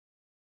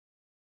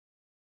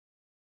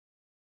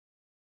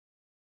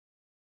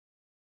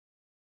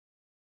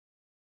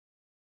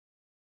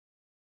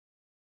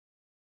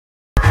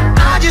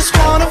just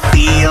wanna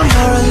feel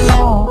more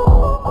alone.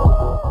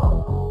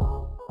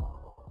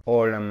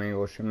 Hola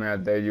amigos y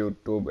amigas de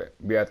YouTube,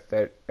 voy a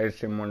hacer el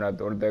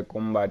simulador de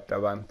combate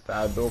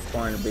avanzado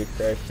con el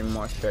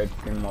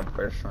 27º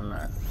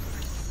personaje.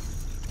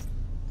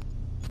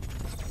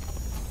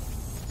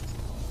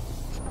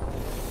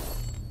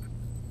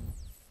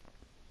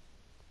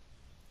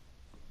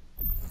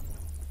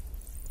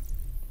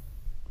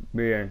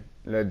 Bien,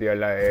 le di a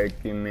la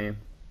X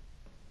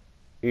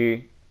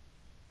y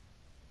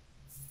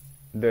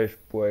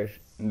después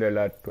de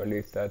la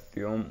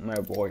actualización me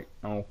voy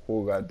a un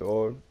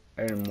jugador,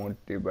 el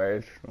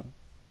multiverso,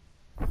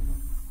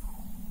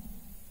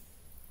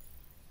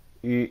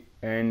 y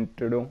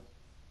entro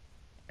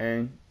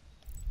en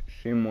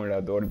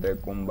simulador de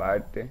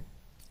combate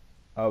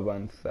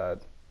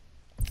avanzado.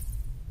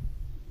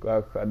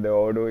 Caja de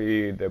oro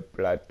y de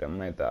plata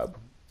me daba.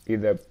 Y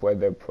después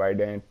de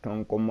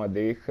Firestone, como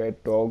dije,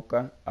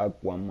 toca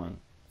Aquaman.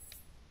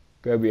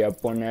 Que voy a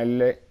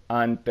ponerle,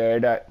 antes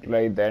era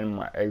Rey del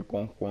Mar, el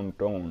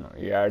conjunto 1,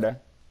 y ahora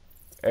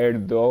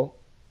el 2,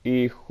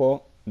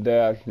 hijo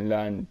de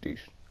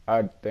Atlantis,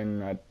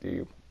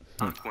 alternativo.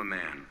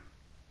 Aquaman.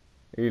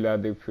 Y la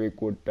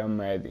dificultad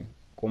media,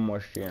 como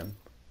siempre.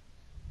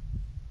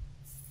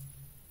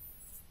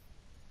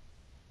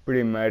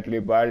 Primer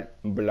rival,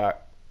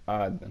 Black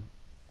Adam.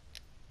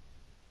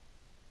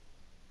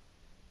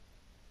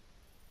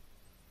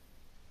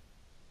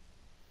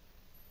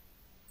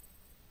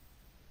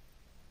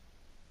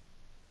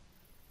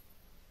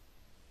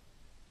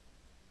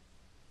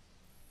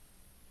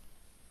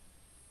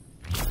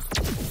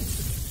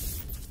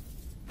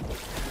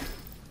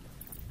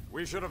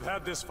 We should have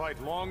had this fight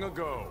long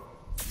ago.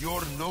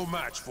 You're no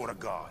match for a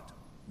god.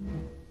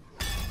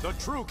 The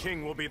true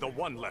king will be the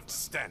one left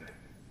standing.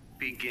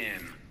 Begin.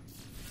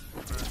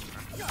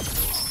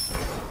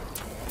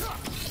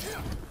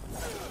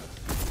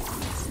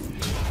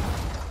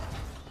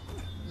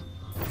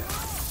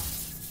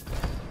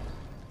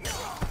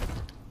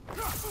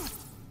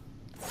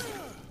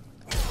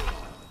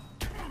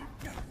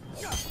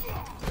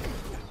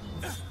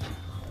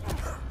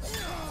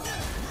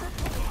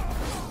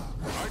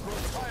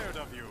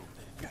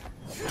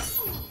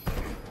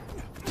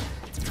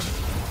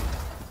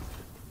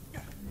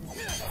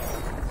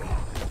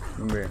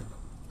 Bien.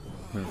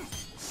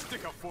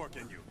 Stick a fork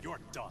in you. You're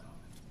done.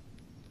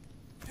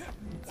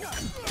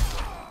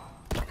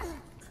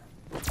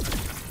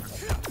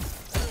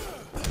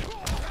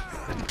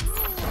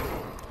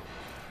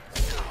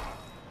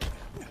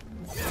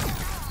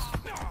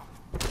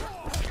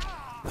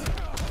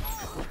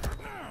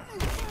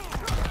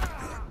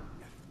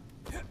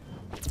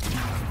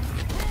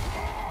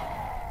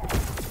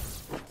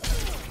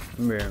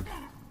 Bien.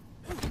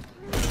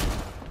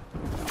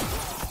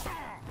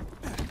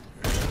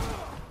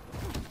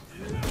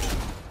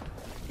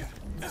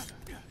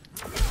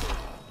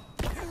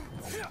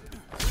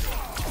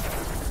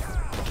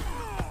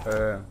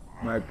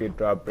 Me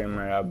quito a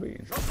primera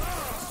vez.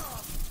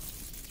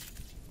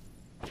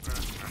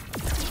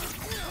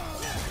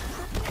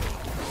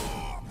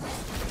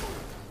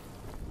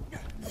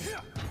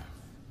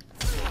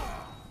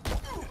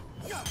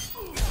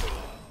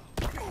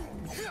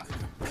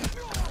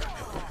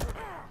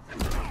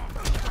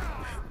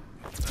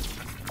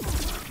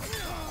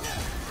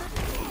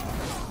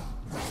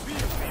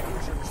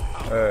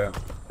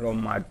 Lo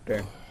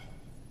maté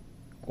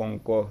con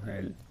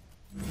coger.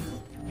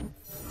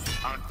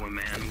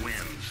 Aquaman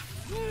wins.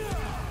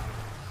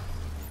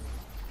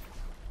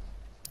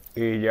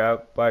 Y ya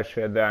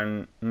pasé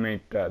de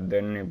mitad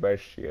del nivel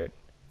 7.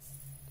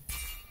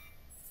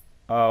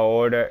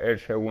 Ahora el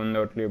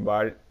segundo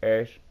rival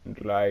es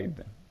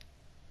Raiden.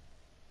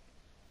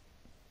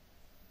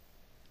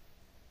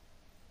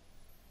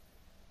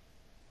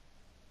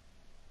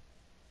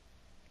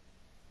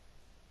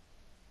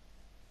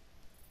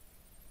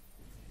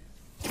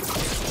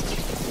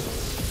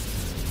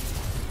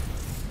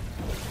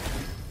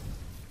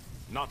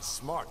 Not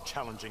smart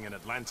challenging an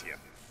Atlantean.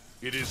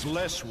 It is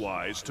less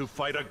wise to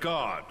fight a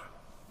god.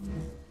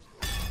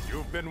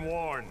 You've been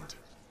warned.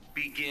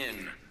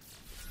 Begin.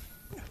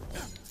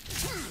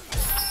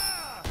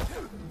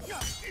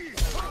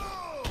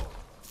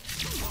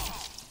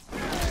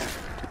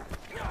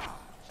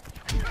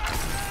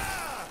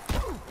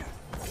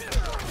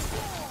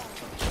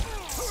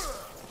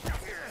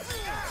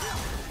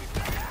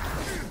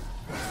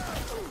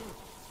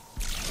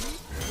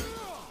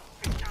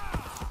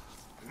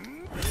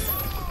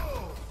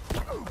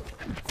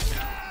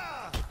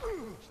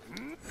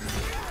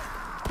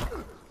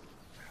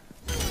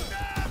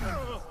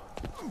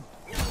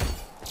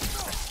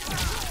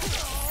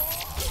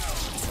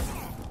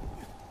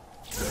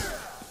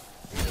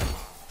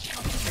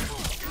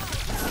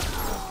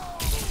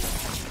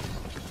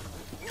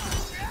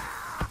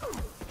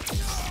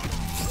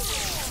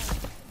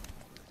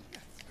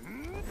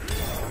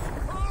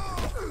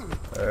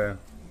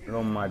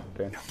 Lo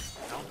maté.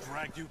 I'll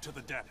drag you to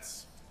the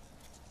depths.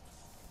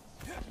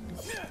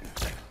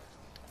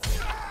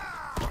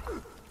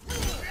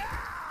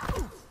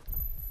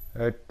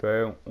 Esto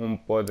es un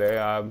poder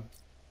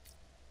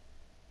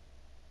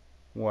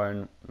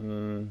Bueno,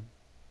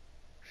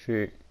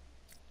 sí.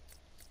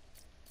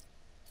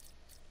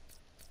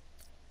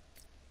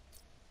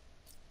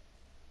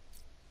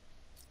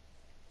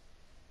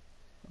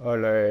 A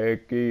la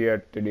X y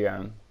el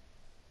triángulo.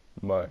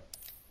 Vale.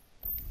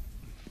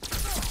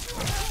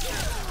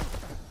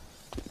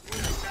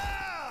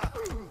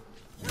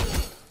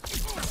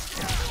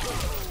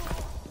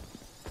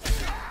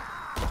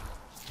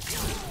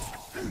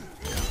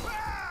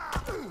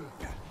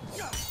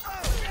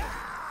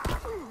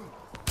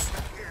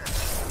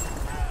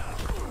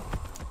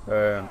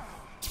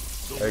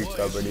 Hay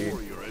que abrir.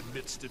 Warrior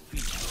admits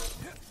defeat.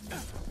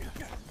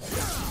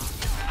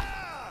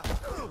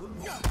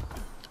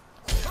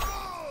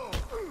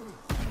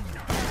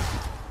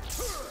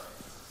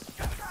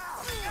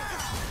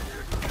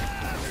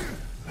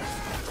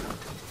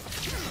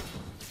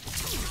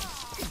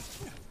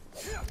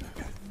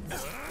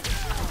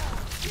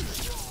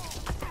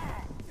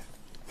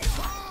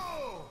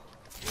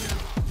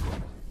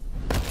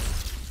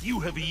 You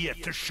have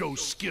yet to show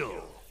skill.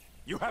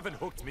 You haven't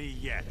hooked me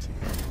yet.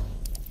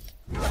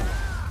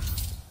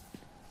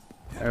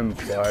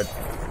 Empate.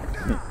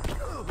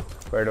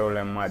 Pero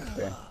le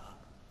maté.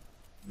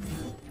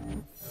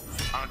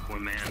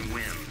 Aquaman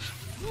wins.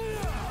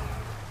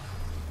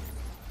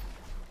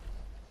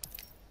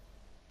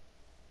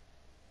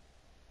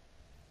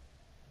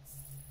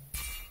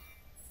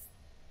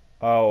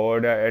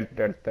 Ahora el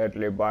tercer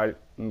rival,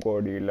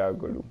 Gorilla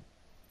Gru.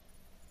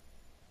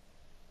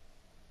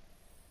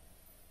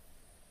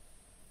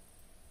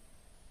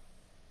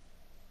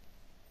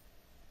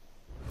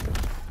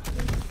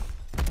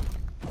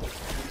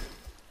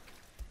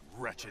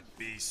 Wretched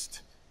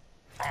beast.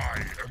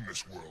 I am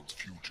this world's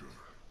future.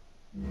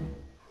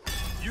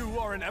 You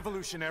are an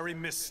evolutionary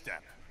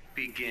misstep.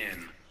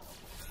 Begin.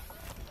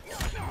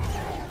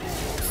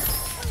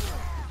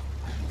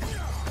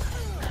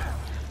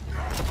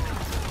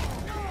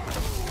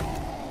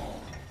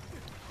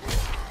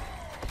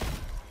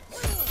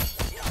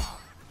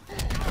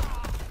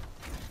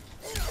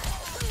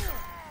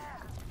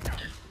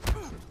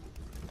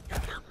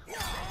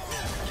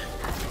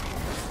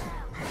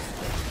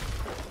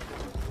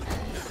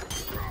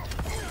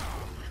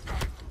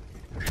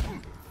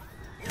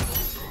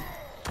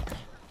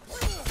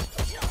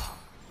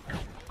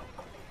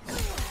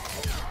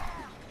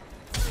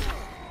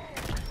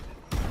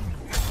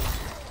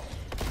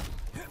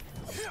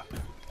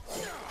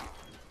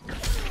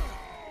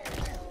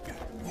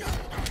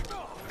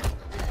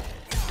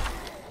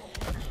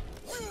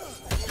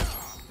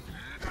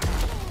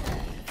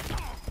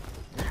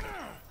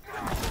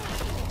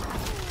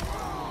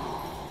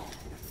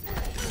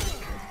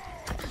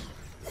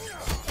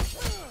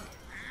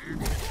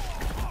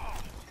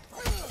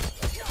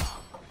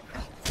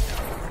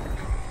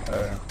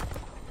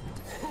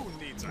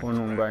 Con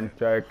un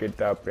gancho hay que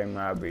está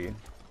prima vida.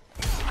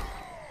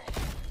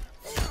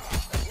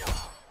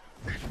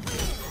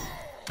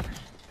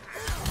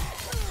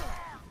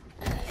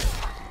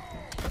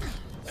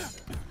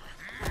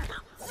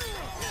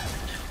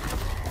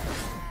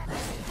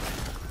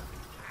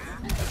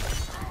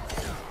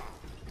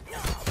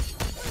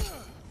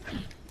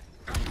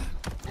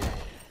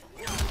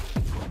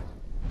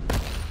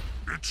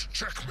 It's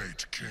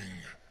checkmate, King.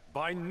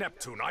 By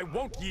Neptune, I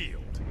won't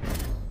yield.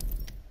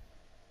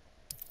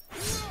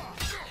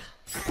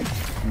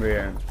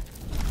 Bien.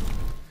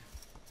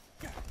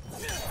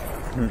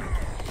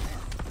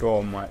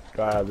 Toma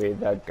toda la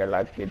vida que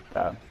la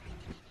quita.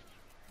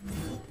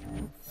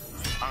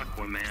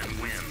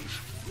 Aquaman wins.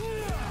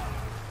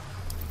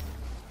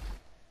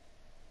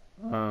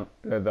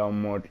 Le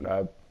damos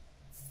la...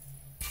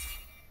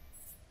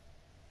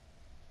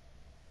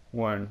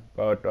 Bueno,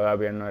 pero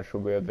todavía no he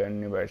subido del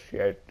nivel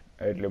 7.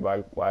 El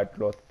rival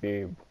 4,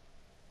 Cibo.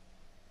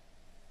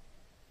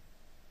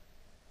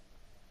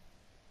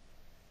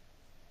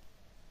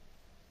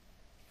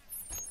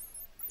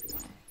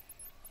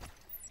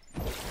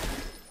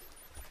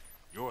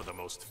 You're the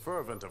most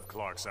fervent of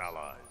Clark's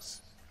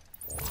allies.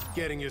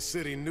 Getting your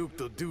city nuked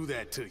will do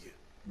that to you.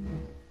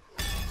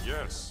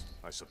 Yes,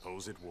 I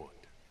suppose it would.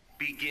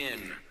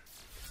 Begin.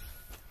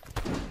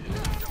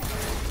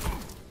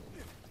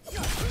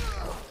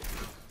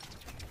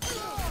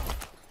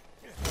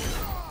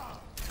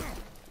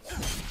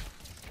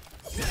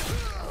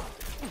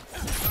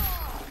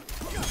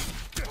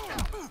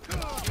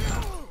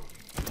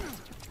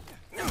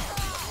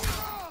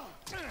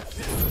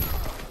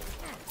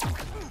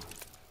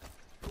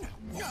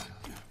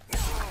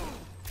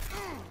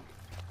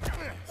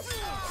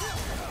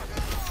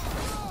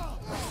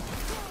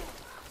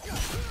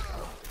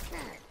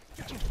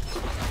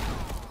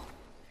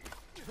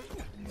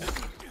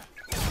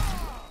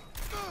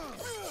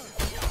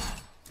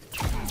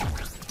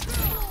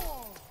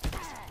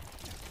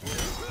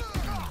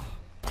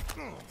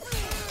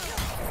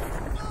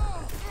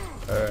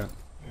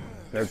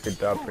 Le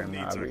quita Who prima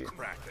needs a vida.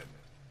 kraken?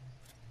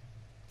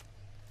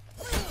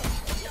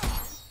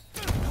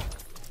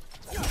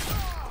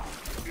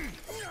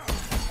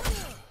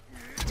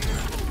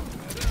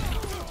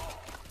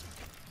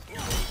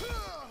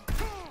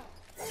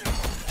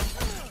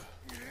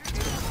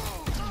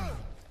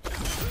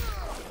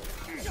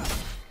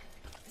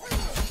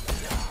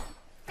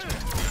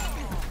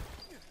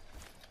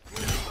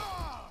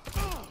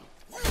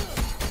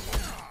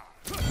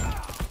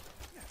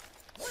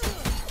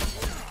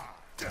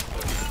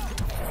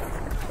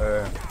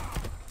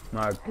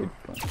 Aquí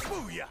tú.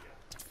 Booyah!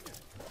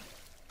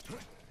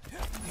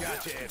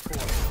 Gotcha at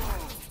 4.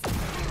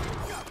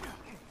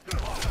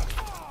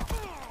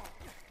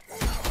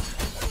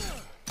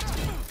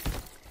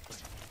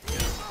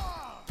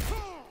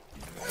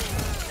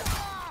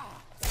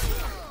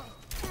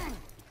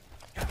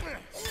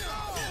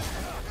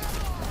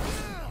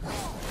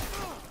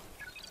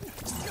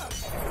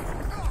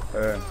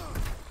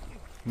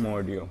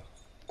 Murió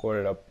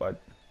con la pata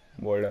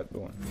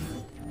voladora.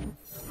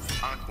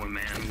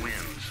 Aquaman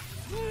wins.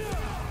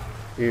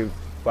 Y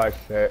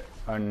pasé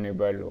al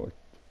nivel 8.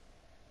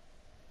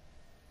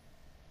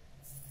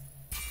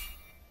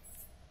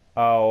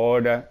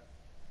 Ahora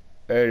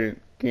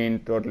el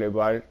quinto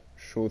rival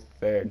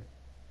sucede.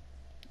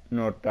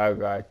 No te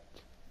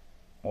agaches.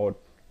 Otro.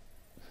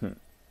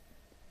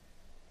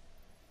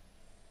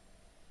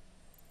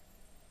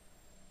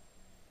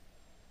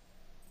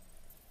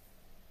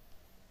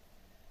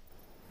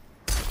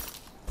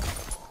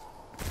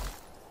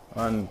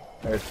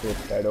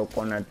 Espero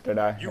con el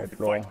traje You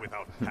rojo. fight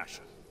without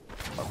passion.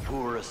 A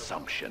poor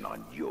assumption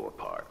on your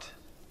part.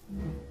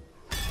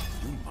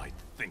 You might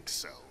think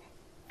so.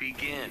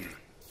 Begin.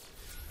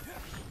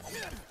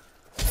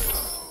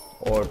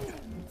 Otro.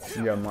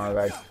 Ya me he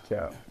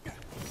agachado.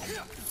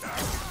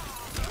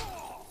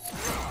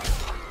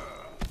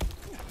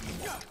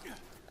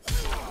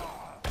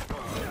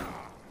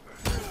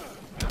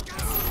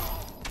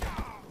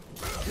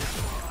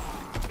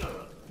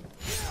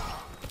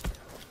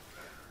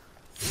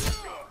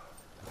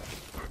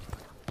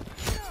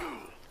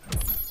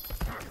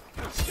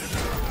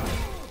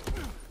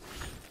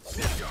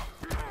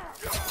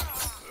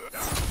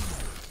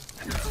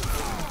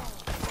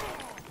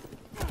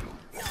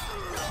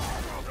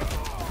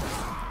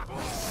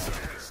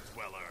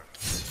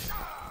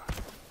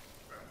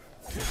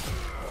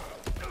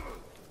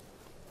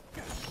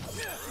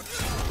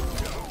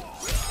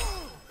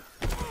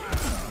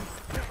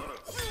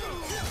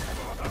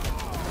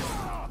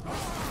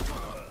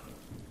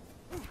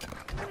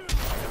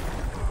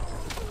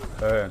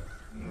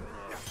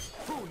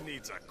 Who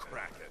needs a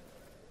kraken?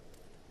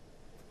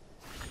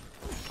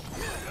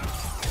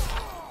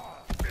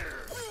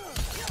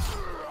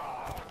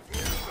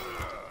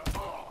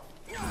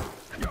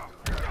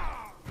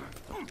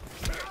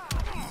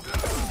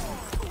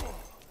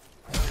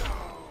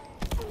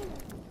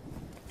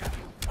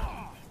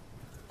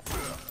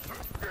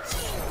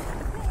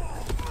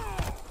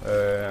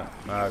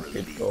 Me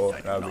quitó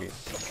la vida.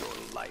 Your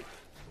life.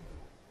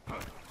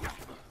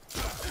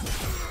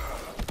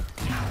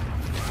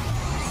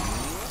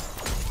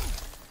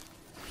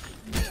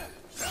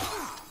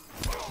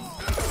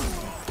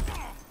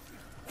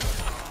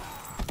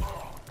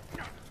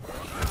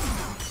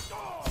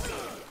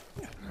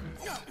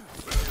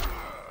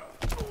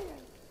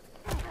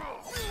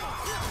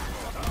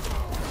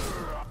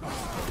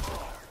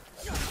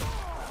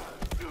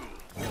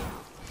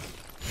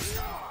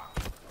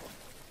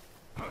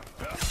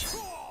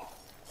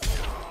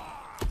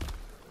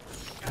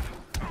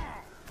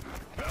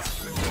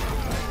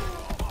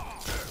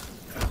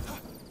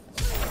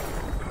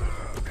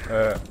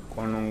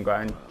 Con un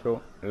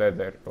gancho le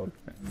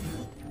derroté.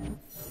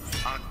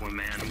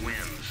 Aquaman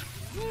wins.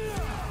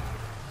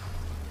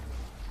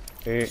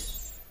 Y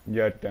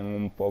ya tengo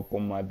un poco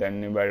más del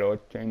nivel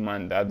 8 y me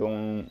han dado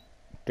un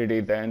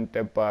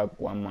tridente para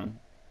Aquaman.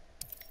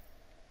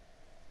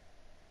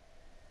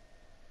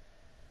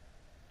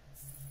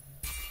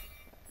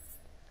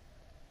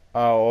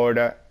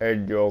 Ahora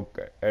el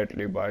Joker, el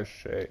rival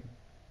 6,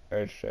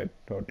 el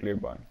sexto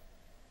rival.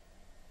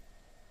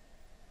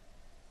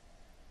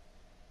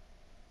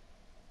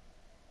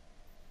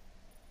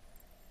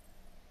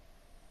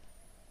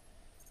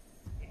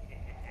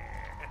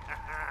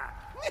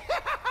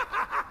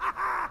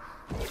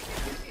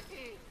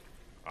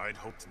 I'd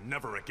hoped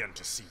never again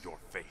to see your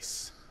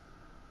face.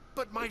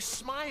 But my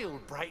smile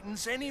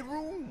brightens any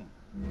room.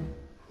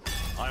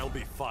 I'll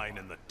be fine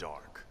in the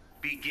dark.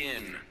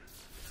 Begin.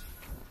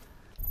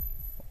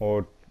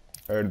 O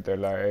el de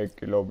la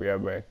X lo voy a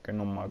ver, que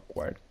no me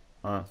acuerdo.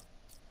 Ah,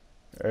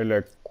 el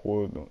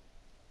escudo.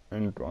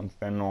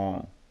 Entonces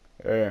no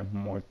es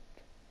mucho.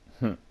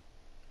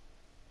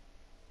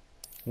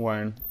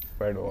 Bueno,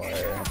 pero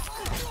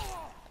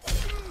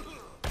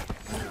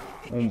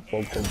un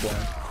poco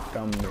bueno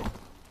también.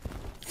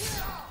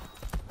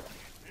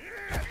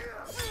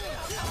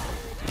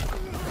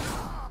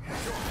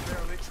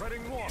 Barely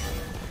treading water.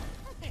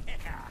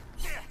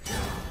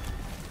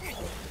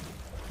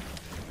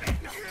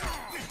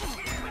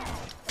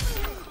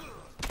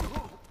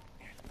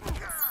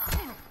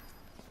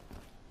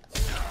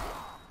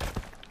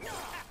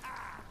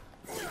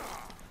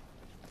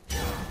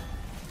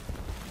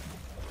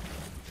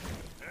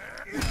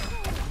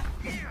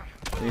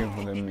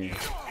 Hijo de mí.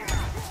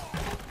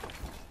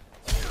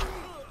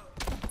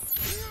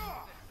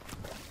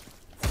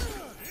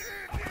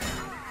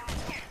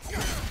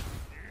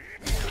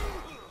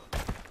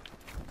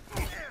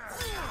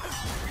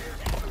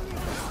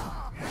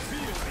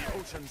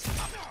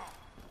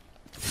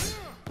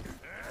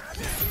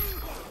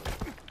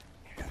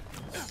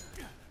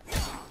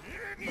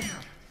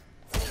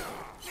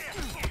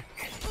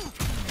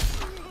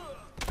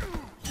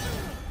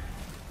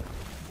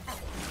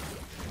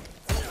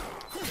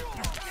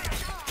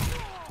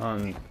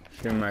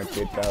 Si me he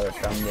quitado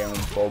también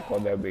un poco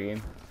de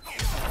vida.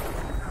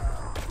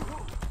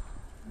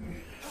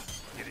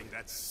 Getting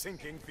that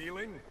sinking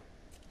feeling?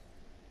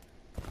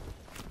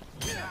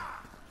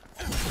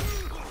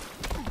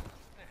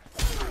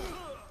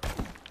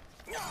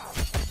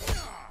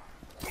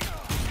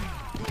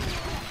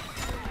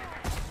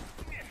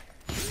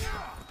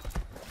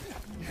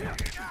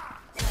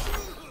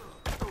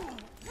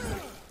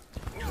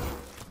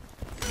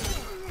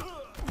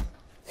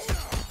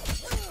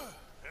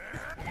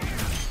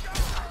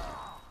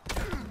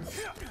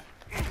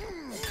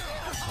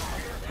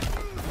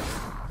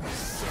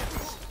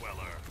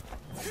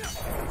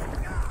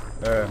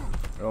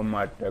 Lo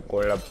maté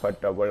con la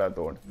pata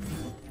voladora,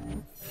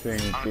 sin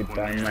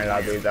quitarme la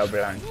vida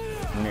blanca,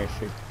 ni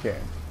siquiera.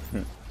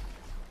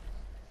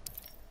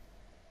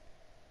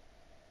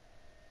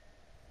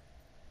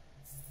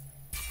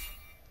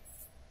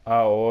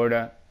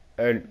 Ahora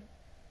el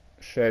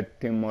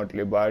séptimo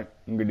rival,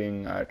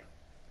 Grinar.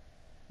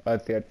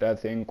 Acierta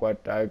 5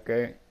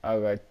 ataques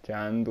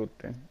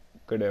agachándote,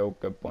 creo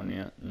que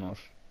ponía, no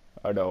sé,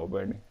 ahora lo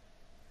veré.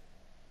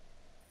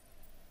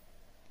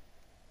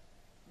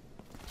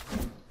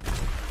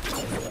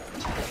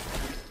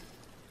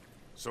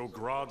 So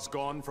Grodd's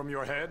gone from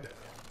your head?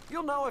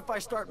 You'll know if I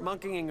start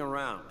monkeying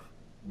around.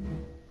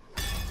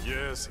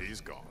 Yes,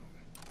 he's gone.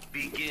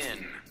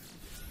 Begin.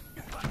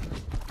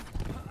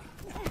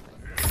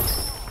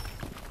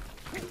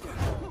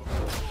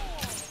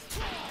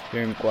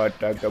 5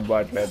 ataques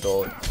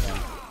barredores.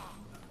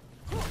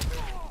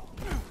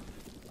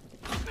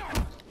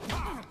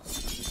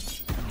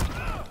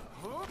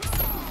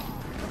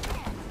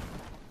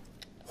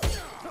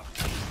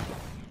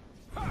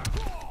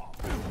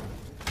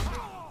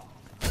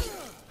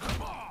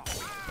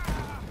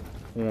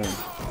 Uno,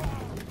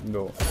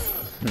 dos.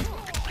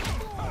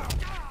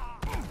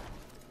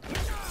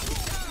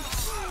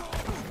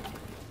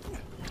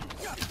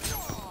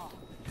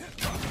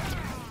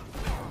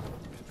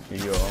 Y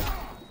yo.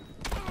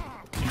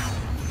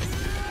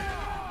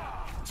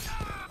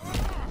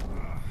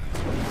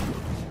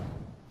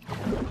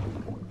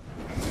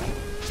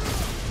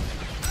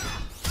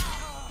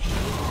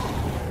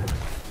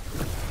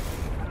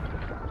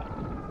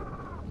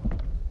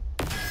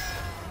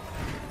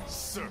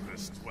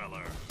 Surface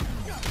dweller.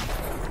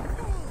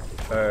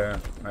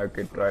 Hay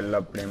que traer la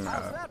How's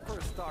primera. that for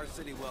a Star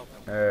City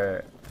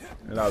welcome?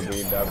 La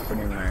vida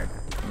primera,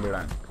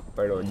 blanca,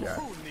 pero ya,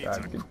 Who needs ya a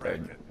quité.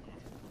 credit?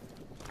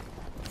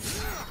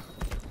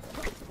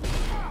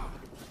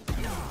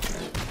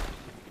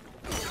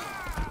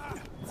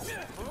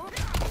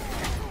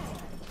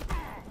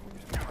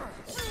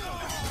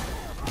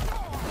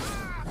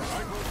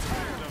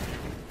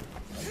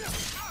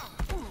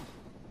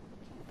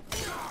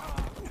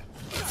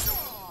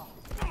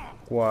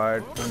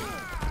 Cuarto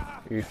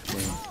y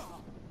 5.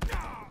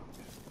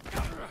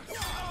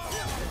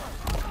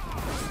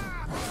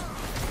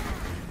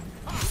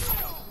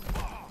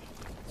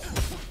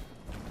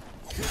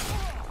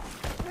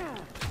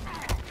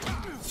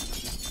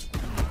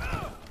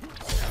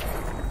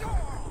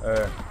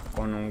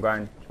 Con un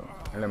gancho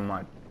le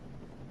mato.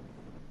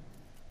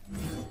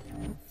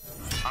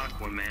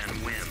 Aquaman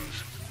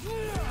wins.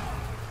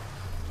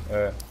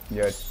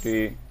 Ya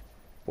estoy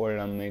por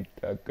la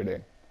mitad,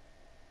 creo.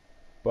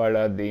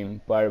 Paladín,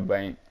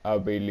 Parvain,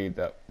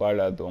 habilidad,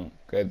 Paladón,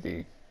 que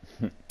di.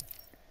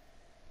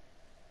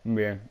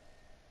 Bien,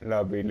 la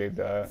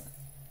habilidad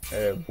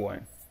es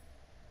buena.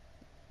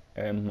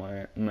 Es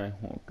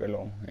mejor que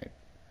los objetos.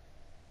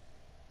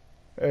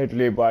 El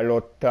rival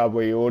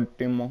octavo y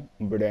último,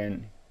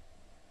 Bren.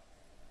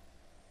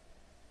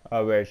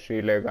 A ver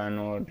si le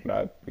gano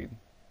rápido.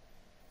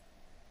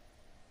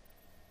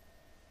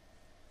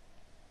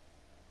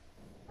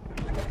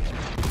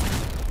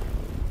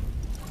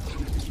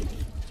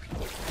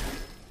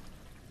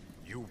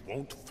 You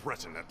won't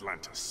threaten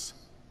Atlantis.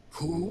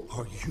 Who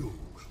are you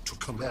to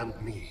command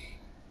me?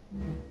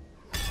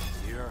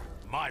 Here,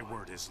 my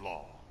word is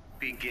law.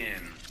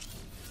 Begin.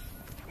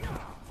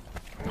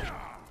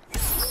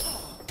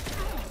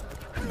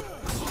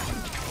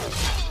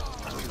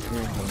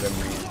 Hijo de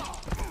mí.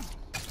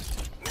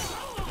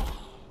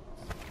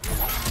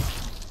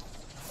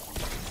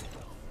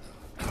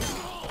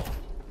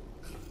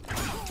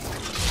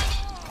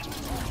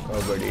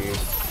 Abrir.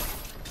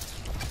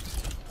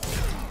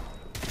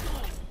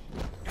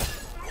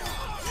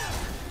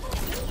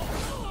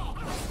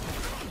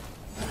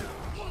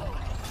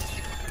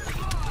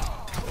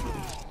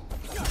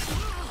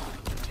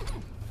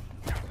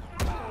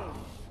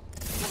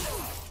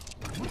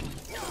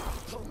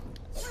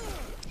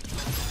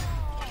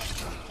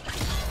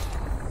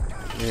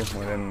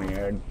 Hijo de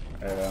mierda,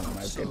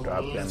 me que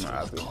rápido me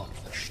hablo.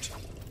 Accomplished.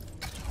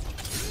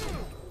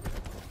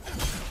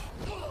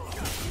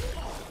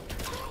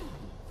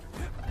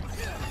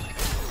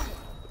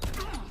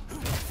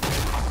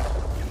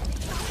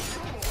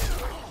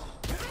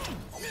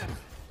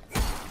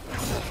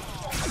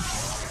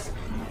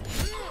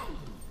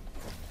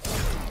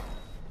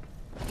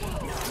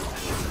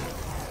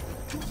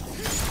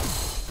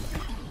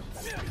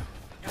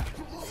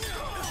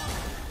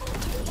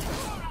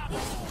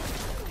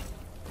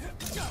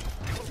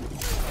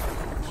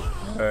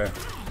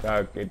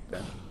 Aquí está.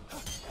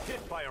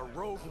 Hit by a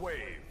rogue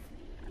wave.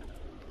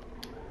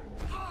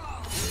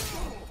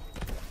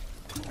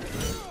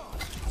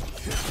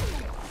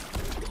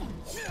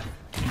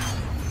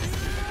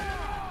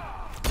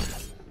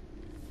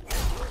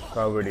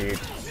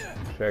 Cabrito.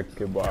 Se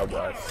esquivó a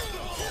base.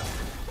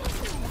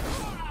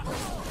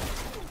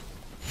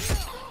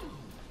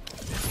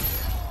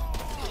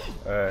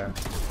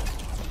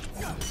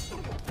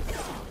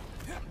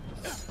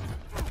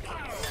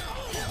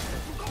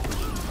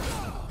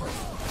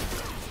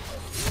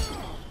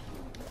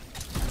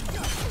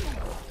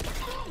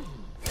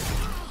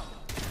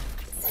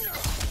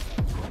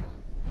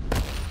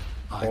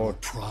 I will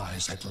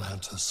prize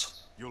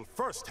Atlantis. You'll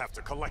first have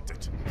to collect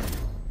it.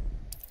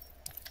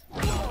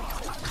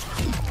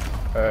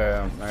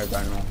 Me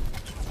ganó.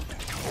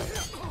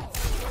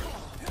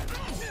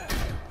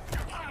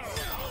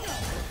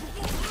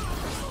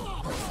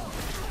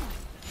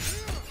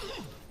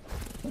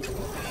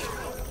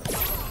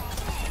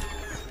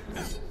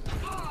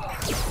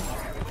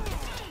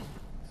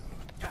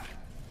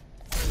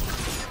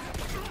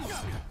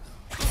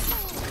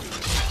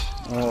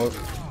 Oh,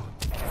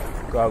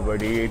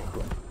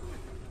 cabrito.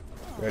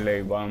 Que le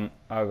iban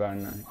a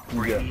ganar.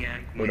 Ya,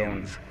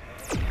 pronto.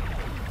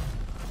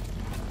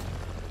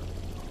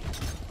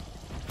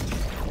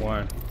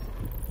 Bueno,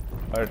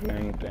 hazla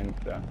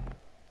intentar.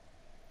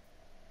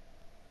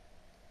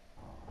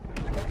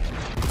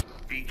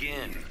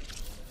 Begin.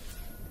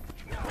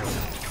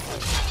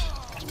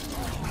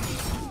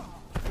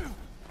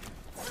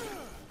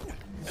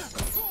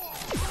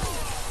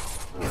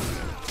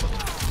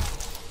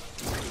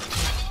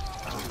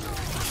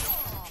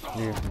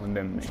 Hijo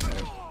de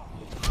mierda.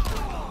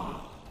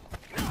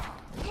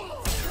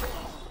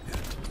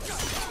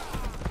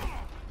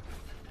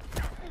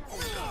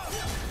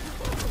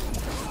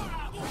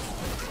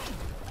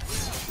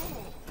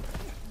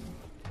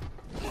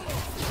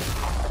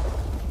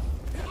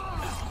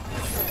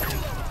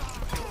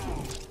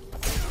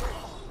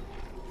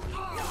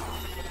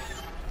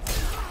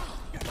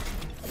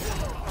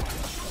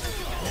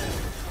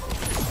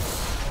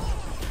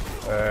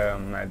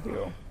 Me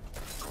dio.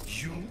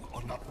 You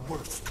are not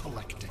worth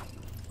collecting.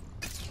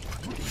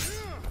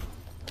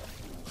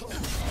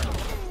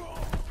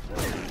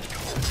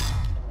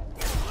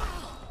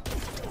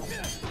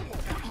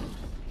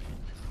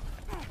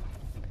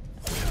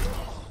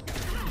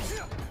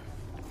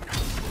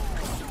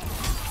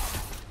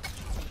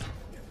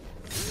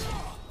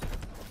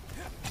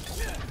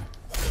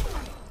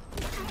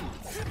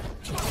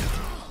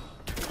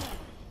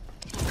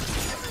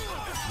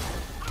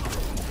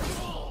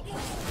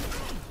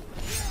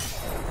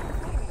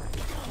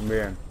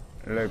 Bien,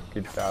 le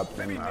quita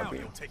Maybe pena now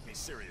bien. you'll take me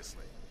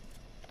seriously.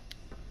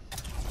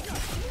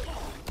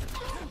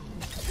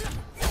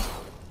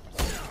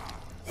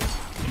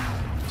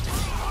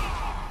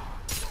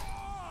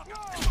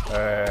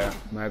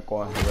 Me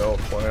cogió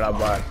por la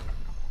barra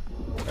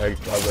el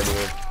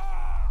cabrito.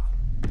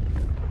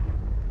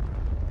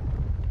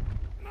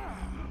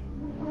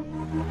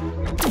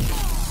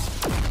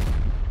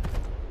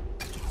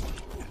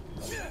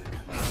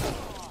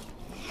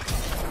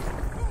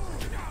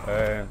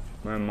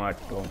 Me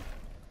mató.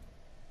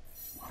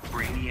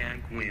 Brainiac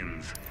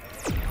wins.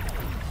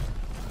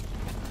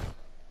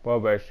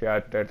 Por ver si a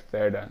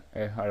tercera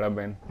es a la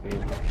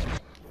vencida.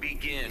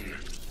 Begin.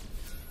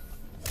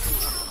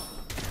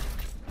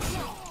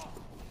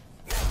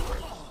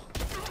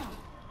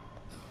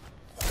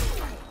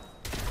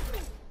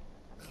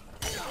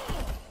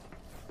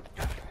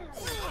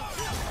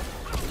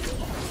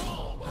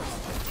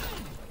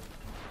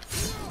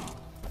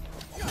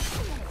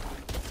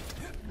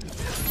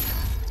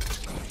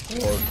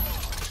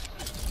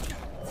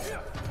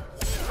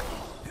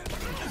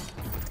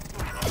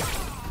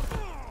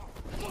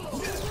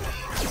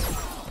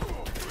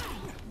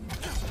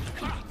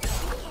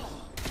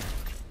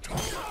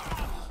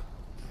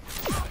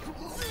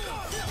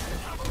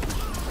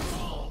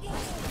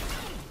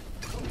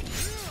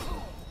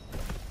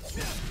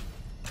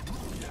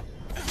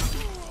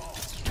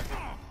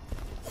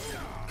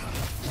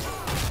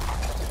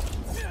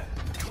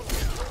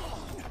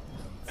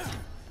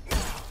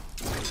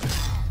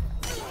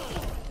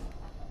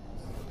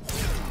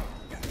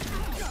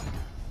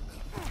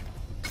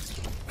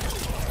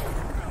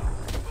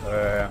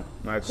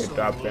 Me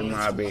quita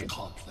pena bien.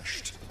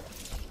 Accomplished.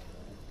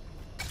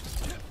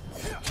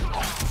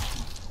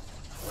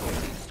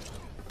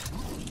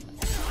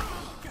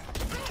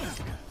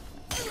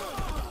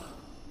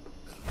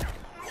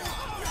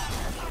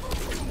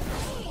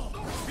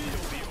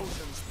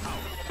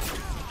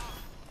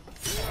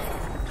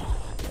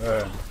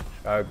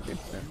 Aquí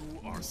está.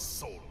 You are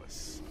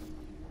soulless.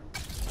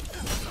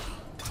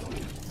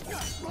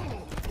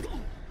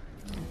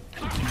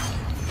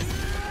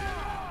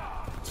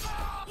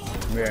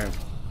 Bien,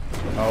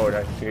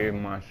 ahora sí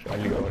más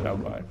salió la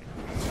barra.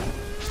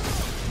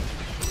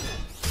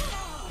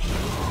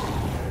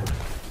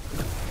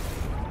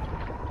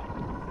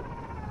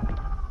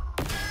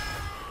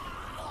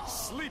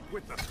 Sleep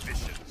with the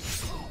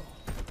fishes.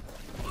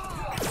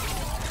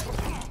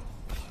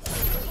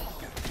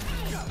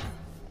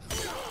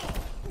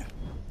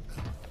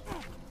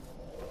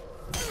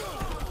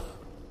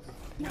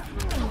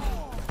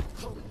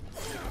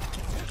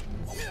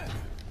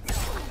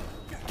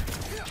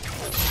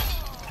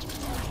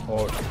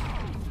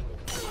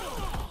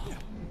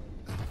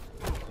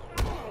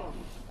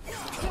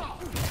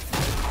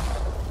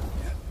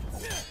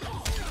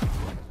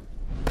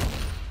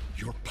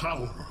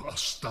 power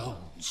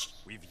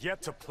astounds. We've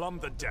yet to plumb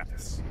the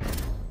depths.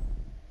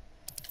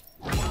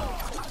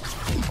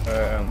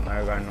 Me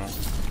ganó.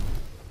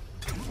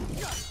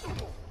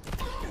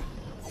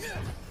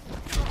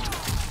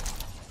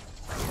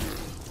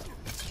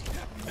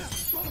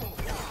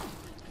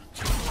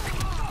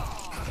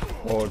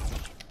 Otro.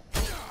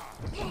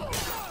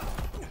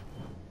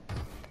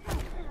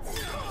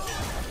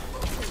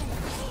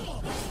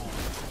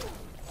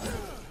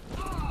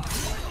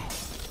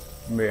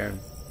 Bien.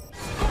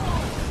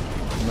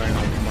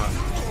 Menos mal.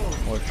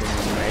 O si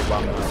no me iba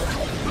mal.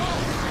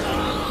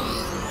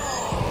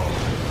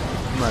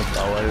 Me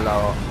cago en la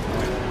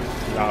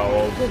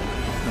obra.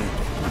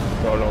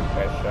 Todo lo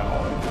que sea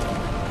hoy.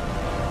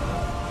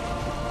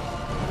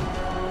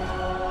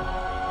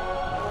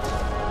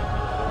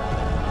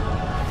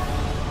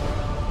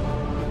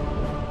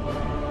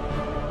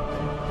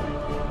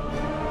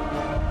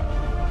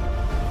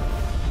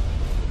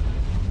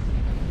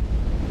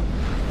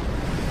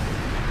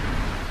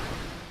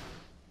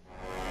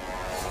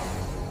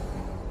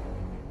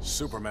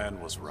 Superman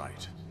was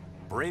right.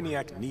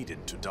 Brainiac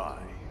needed to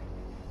die.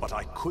 But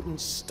I couldn't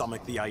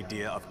stomach the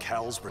idea of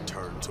Kal's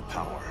return to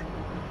power.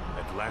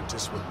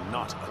 Atlantis would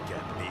not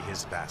again be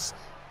his vassal.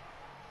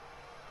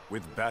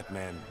 With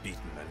Batman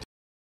beaten and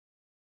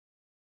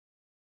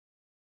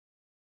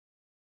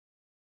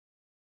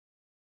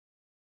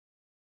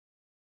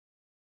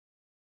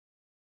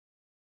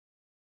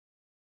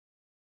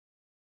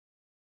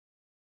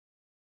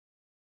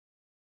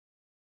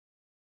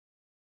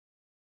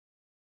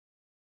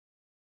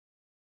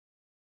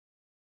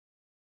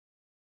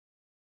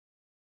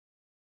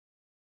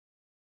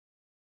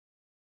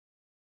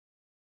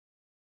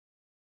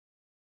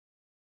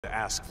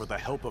ask for the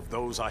help of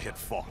those I had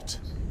fought.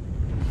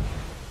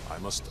 I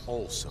must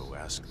also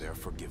ask their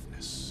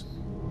forgiveness.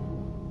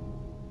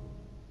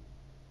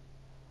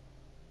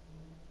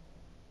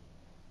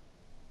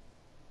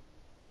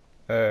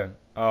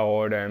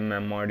 Ahora en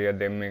memoria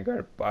de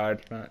Miguel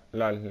Parra,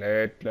 las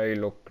letras y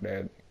los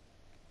créditos.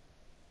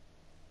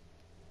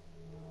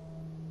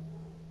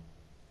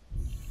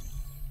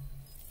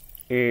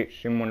 Y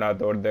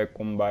simulador de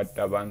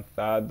combate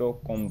avanzado,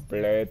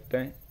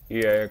 complete y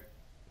he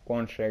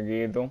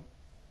conseguido,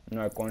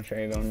 no he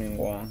conseguido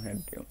ningún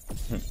objetivo.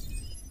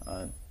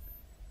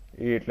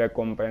 Y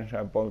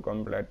recompensa por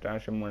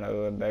completar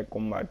simulador de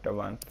combate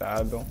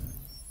avanzado,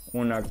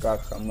 una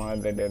caja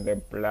madre de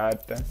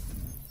plata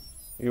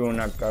y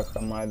una caja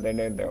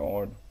madre de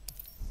oro.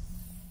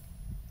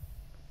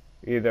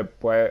 Y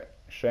después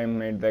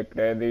 6.000 de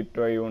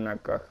crédito y una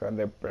caja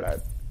de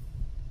plata.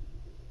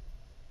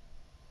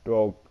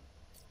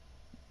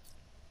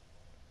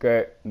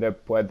 Que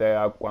después de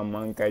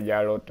Aquaman, que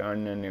ya lo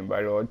traen en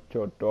nivel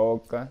 8,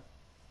 toca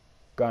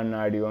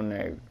Canario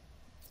Negro.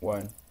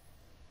 Bueno,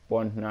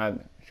 pues nada,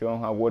 si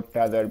os ha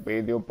gustado el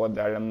vídeo, pues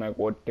darle me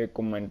gusta y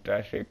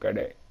comentar si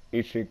queréis.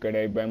 Y si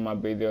queréis ver más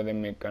vídeos de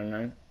mi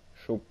canal,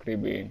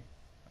 suscribir.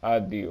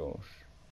 Adiós.